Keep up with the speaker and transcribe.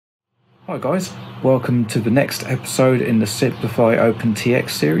Hi guys, welcome to the next episode in the Simplify OpenTX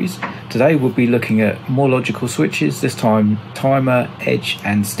series. Today we'll be looking at more logical switches, this time timer, edge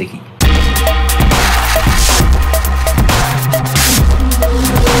and sticky.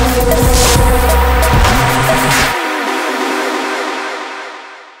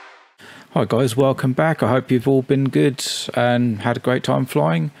 Hi guys, welcome back. I hope you've all been good and had a great time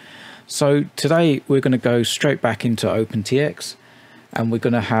flying. So today we're going to go straight back into OpenTX and we're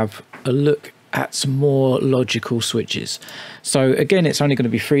going to have a look at some more logical switches. So again, it's only going to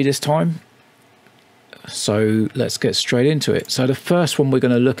be 3 this time. So let's get straight into it. So the first one we're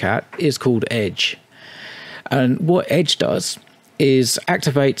going to look at is called edge. And what edge does is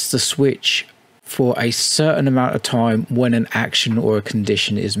activates the switch for a certain amount of time when an action or a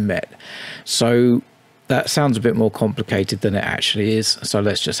condition is met. So that sounds a bit more complicated than it actually is. So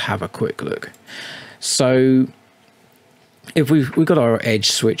let's just have a quick look. So if we've got our edge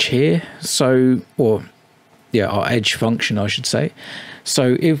switch here, our edge function, I should say.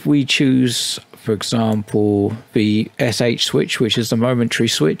 So if we choose, for example, the SH switch, which is the momentary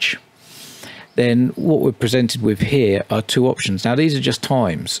switch, then what we're presented with here are 2 options. Now these are just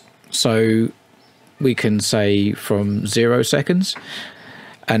times. So we can say from 0 seconds,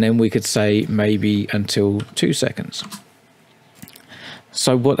 and then we could say maybe until 2 seconds.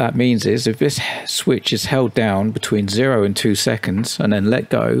 So what that means is if this switch is held down between 0 and 2 seconds and then let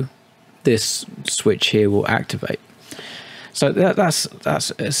go, this switch here will activate. So that's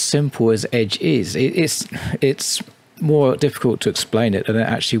as simple as edge is. It's more difficult to explain it than it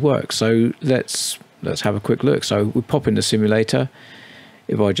actually works. So let's have a quick look. So we pop in the simulator.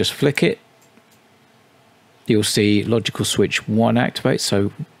 If I just flick it, you'll see logical switch 1 activate.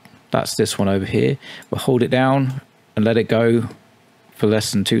 So that's this one over here. We'll hold it down and let it go for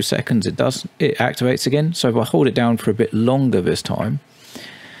less than 2 seconds. It activates again. So if I hold it down for a bit longer this time,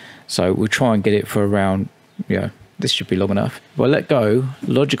 so we'll try and get it for around, this should be long enough. If I let go,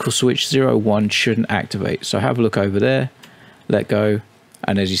 logical switch 01 shouldn't activate. So have a look over there, let go,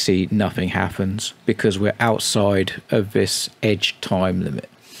 and as you see, nothing happens because we're outside of this edge time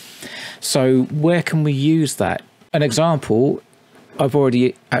limit. So where can we use that? An example I've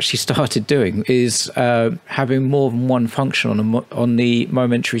already actually started doing is having more than one function on the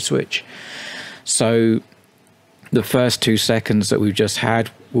momentary switch. So the first 2 seconds that we've just had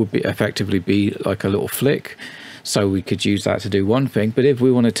will effectively be like a little flick. So we could use that to do one thing, but if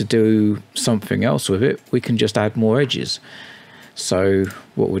we wanted to do something else with it, we can just add more edges. So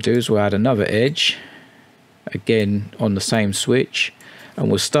what we'll do is we'll add another edge, again on the same switch, and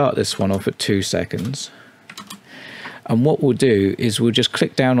we'll start this one off at 2 seconds. And what we'll do is we'll just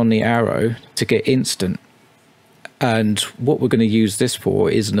click down on the arrow to get instant. And what we're going to use this for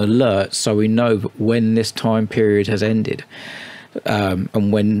is an alert, so we know when this time period has ended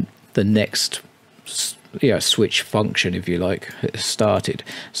and when the next switch function, if you like, has started.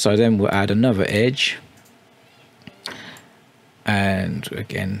 So then we'll add another edge, and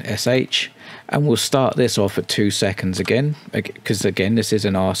again SH, and we'll start this off at 2 seconds again, because again this is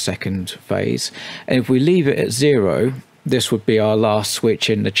in our second phase. And if we leave it at 0, this would be our last switch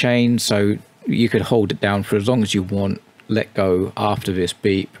in the chain. So you could hold it down for as long as you want, let go after this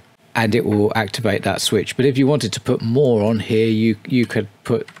beep, and it will activate that switch. But if you wanted to put more on here, you could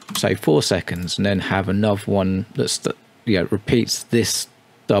put, say, 4 seconds and then have another one that's repeats this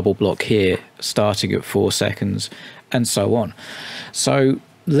double block here starting at 4 seconds, and so on. So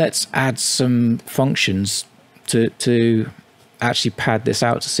let's add some functions to actually pad this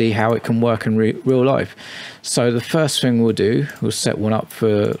out to see how it can work in real life. So the first thing we'll do, we'll set one up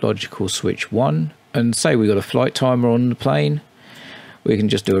for logical switch 1, and say we've got a flight timer on the plane. We can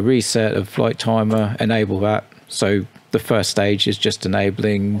just do a reset of flight timer, enable that. So the first stage is just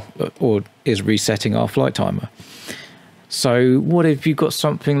enabling or is resetting our flight timer. So what if you've got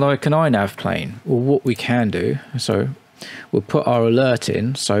something like an iNav plane? Well, what we can do, so we'll put our alert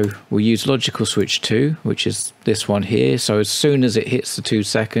in. So we'll use logical switch 2, which is this one here. So as soon as it hits the 2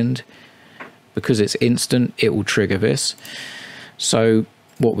 second, because it's instant, it will trigger this. So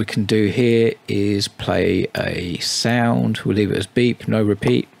what we can do here is play a sound. We'll leave it as beep, no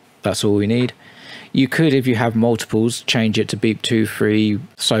repeat. That's all we need. You could, if you have multiples, change it to beep 2, 3.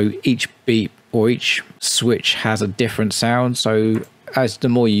 So each beep or each switch has a different sound. So as the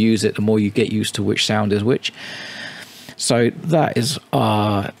more you use it, the more you get used to which sound is which. So that is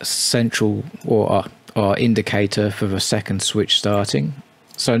our central or our indicator for the second switch starting.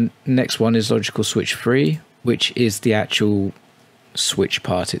 So next one is logical switch 3, which is the actual switch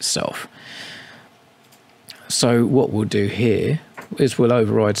part itself. So what we'll do here is we'll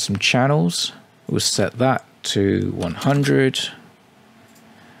override some channels. We'll set that to 100.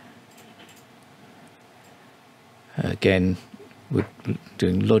 Again, we're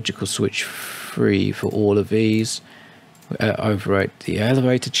doing logical switch 3 for all of these. Override the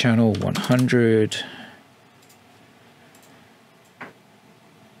elevator channel 100.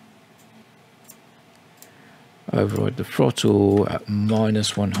 Override the throttle at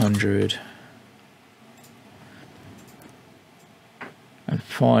 -100. And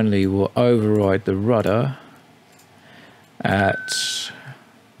finally, we'll override the rudder at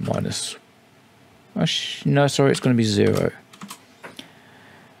minus. No, sorry, it's going to be 0.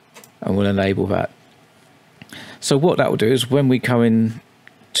 And we'll enable that. So what that will do is when we come in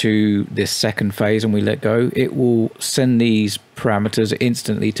to this second phase and we let go, it will send these parameters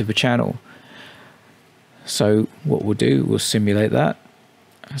instantly to the channel. So what we'll do, we'll simulate that.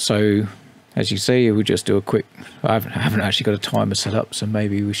 So as you see, we'll just do a quick, I haven't actually got a timer set up, so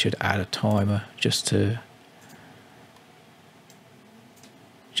maybe we should add a timer just to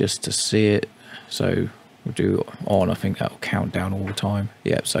see it. So we'll do on, I think that will count down all the time.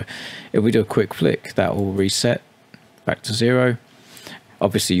 Yeah, so if we do a quick flick, that will reset back to 0.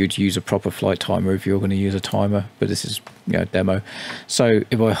 Obviously you'd use a proper flight timer if you're going to use a timer, but this is, you know, demo. So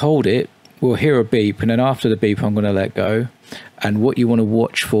if I hold it, we'll hear a beep, and then after the beep I'm going to let go. And what you want to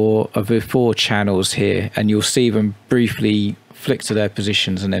watch for are the 4 channels here, and you'll see them briefly flick to their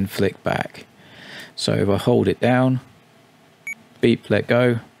positions and then flick back. So if I hold it down, beep, let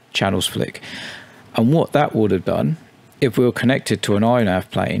go, channels flick. And what that would have done, if we were connected to an INAV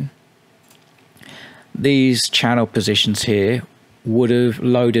plane, these channel positions here would have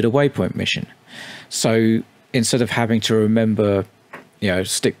loaded a waypoint mission. So instead of having to remember, you know,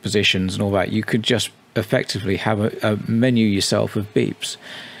 stick positions and all that, you could just effectively have a menu yourself of beeps.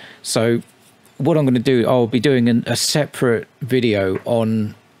 So what I'm going to do, I'll be doing a separate video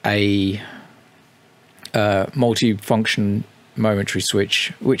on a multi-function momentary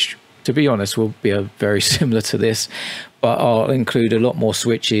switch, which to be honest will be very similar to this, but I'll include a lot more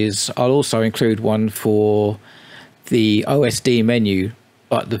switches. I'll also include one for the OSD menu,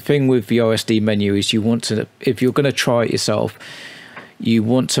 but the thing with the OSD menu is you want to, if you're going to try it yourself, you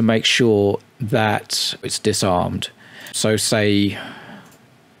want to make sure that it's disarmed. So say,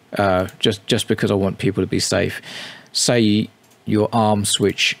 just because I want people to be safe, say your ARM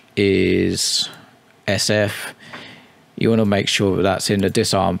switch is SF, you want to make sure that that's in a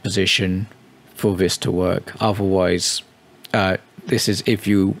disarmed position for this to work. Otherwise, this is if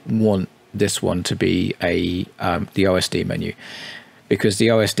you want this one to be the OSD menu, because the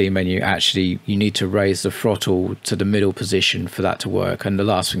OSD menu actually, you need to raise the throttle to the middle position for that to work, and the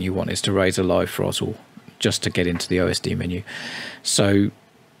last thing you want is to raise a live throttle just to get into the OSD menu. So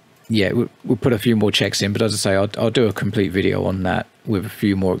yeah, we'll put a few more checks in, but as I say, I'll do a complete video on that with a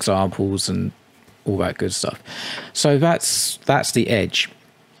few more examples and all that good stuff. So that's the edge.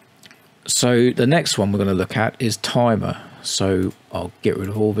 So the next one we're going to look at is timer. So I'll get rid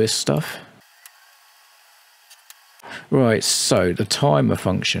of all this stuff. Right, so the timer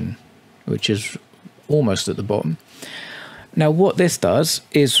function, which is almost at the bottom. Now what this does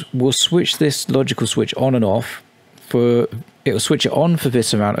is we'll switch this logical switch on and off for, it'll switch it on for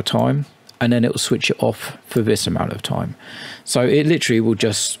this amount of time, and then it will switch it off for this amount of time. So it literally will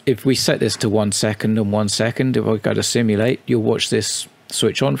just, if we set this to 1 second and 1 second, if I go to simulate, you'll watch this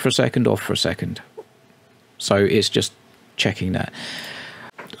switch on for a second, off for a second. So it's just checking that.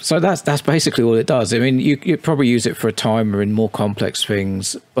 So that's basically all it does. I mean, you'd probably use it for a timer in more complex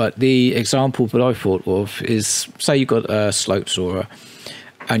things, but the example that I thought of is, say you got a slope soarer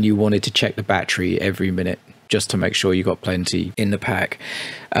and you wanted to check the battery every minute just to make sure you got plenty in the pack.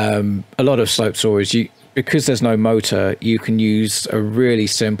 A lot of slope soarers, because there's no motor, you can use a really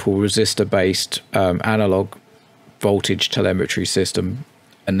simple resistor-based analog voltage telemetry system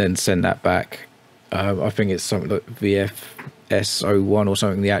and then send that back. I think it's something like VFS01 or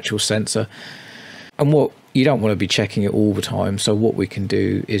something, the actual sensor. And what you don't want to be checking it all the time, so what we can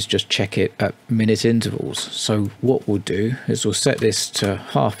do is just check it at minute intervals. So what we'll do is we'll set this to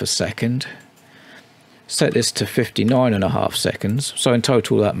 ½ a second, set this to 59.5 seconds, so in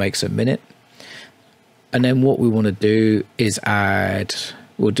total that makes a minute. And then what we want to do is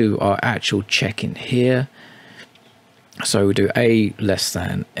we'll do our actual check in here. So we'll do A less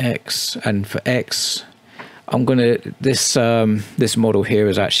than X, and for X, I'm gonna, this model here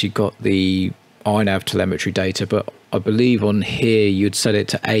has actually got the INAV telemetry data, but I believe on here you'd set it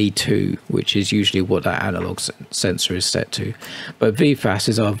to A2, which is usually what that analog sensor is set to. But VFAS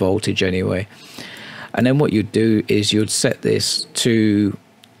is our voltage anyway. And then what you'd do is you'd set this to,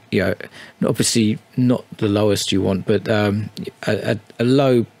 you know, obviously not the lowest you want, but a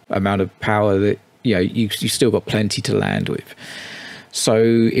low amount of power that, you know, you still got plenty to land with. So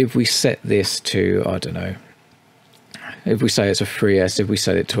if we set this to, I don't know, if we say it's a 3S, if we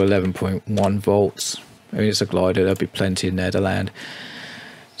set it to 11.1 volts, I mean, it's a glider, there'll be plenty in there to land.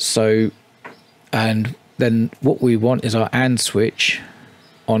 So, and then what we want is our AND switch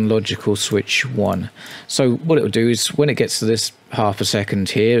on logical switch 1. So what it will do is when it gets to this half a second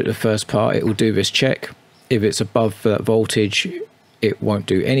here, the first part, it will do this check. If it's above that voltage, it won't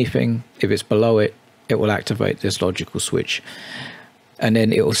do anything. If it's below it, it will activate this logical switch. And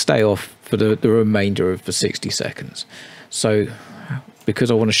then it will stay off for the remainder of the 60 seconds. So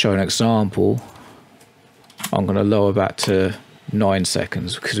because I want to show an example, I'm going to lower that to 9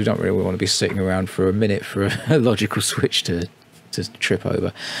 seconds because we don't really want to be sitting around for a minute for a logical switch to trip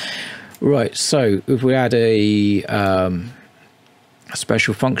over. Right, so if we add a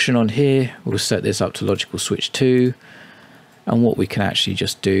special function on here, we'll set this up to logical switch 2, and what we can actually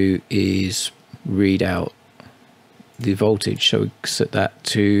just do is read out the voltage. So we set that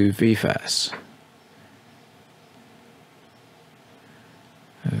to VFAS.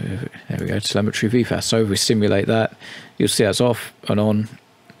 There we go, telemetry VFAS. So if we simulate that, you'll see that's off and on.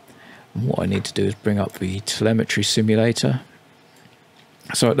 And what I need to do is bring up the telemetry simulator.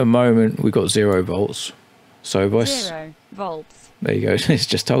 So at the moment we've got 0 volts. So if I 0 volts. There you go. It's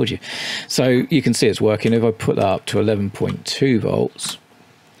just told you. So you can see it's working. If I put that up to 11.2 volts,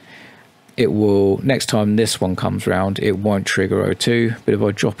 it will, next time this one comes round, it won't trigger O2. But if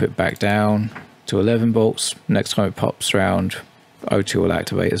I drop it back down to 11 volts, next time it pops round, O2 will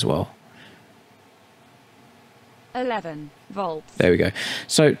activate as well. 11 volts. There we go.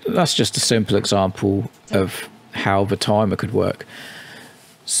 So that's just a simple example of how the timer could work.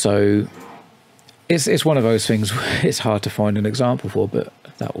 So it's one of those things it's hard to find an example for, but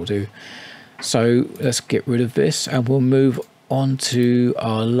that will do. So let's get rid of this and we'll move on to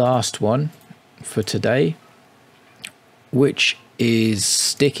our last one for today, which is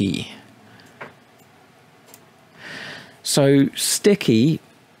sticky. So sticky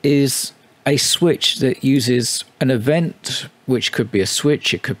is a switch that uses an event, which could be a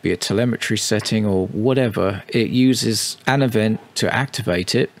switch, it could be a telemetry setting or whatever. It uses an event to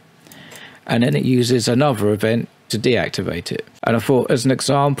activate it, and then it uses another event to deactivate it. And I thought as an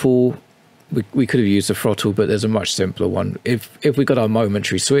example, we could have used the throttle, but there's a much simpler one. If we got our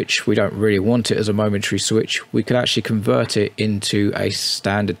momentary switch, we don't really want it as a momentary switch. We could actually convert it into a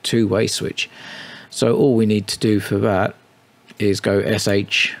standard two-way switch. So all we need to do for that is go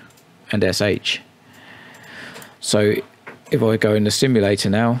SH and SH. So if I go in the simulator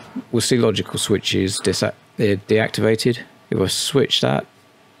now, we'll see logical switches deactivated. If I switch that,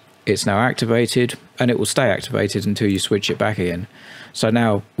 it's now activated, and it will stay activated until you switch it back again. So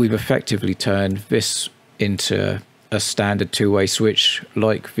now we've effectively turned this into a standard two-way switch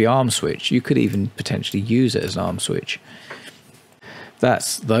like the ARM switch. You could even potentially use it as an ARM switch.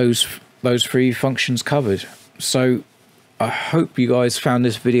 That's those 3 functions covered. So I hope you guys found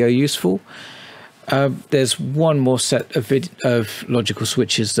this video useful. There's one more set of logical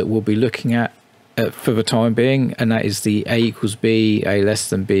switches that we'll be looking at for the time being, and that is the A equals B, A less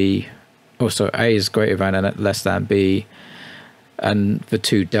than B, also A is greater than and less than B, and the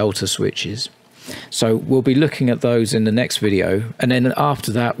 2 delta switches. So we'll be looking at those in the next video, and then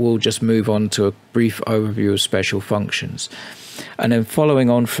after that we'll just move on to a brief overview of special functions. And then following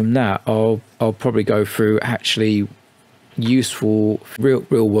on from that, I'll probably go through actually useful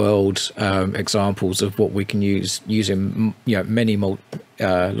real world examples of what we can use using many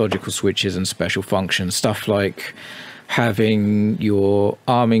logical switches and special functions. Stuff like having your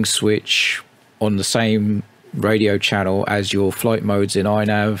arming switch on the same radio channel as your flight modes in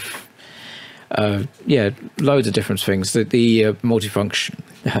iNav. Loads of different things. The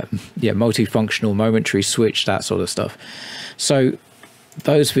multifunctional momentary switch, that sort of stuff. So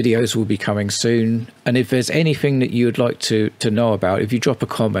those videos will be coming soon, and if there's anything that you'd like to know about, if you drop a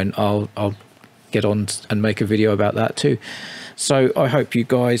comment, I'll get on and make a video about that too. So I hope you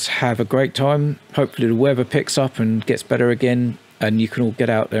guys have a great time. Hopefully the weather picks up and gets better again, and you can all get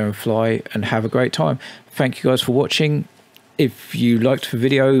out there and fly and have a great time. Thank you guys for watching. If you liked the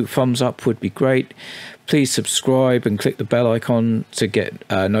video, thumbs up would be great. Please subscribe and click the bell icon to get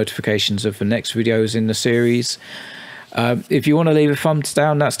notifications of the next videos in the series. If you want to leave a thumbs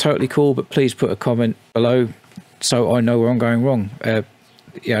down, that's totally cool, but please put a comment below so I know where I'm going wrong.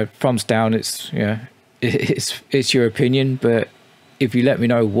 Thumbs down, it's your opinion, but if you let me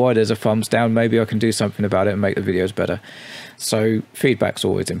know why there's a thumbs down, maybe I can do something about it and make the videos better. So feedback's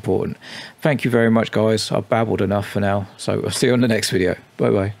always important. Thank you very much, guys. I've babbled enough for now, so I'll see you on the next video. Bye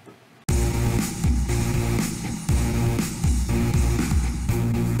bye.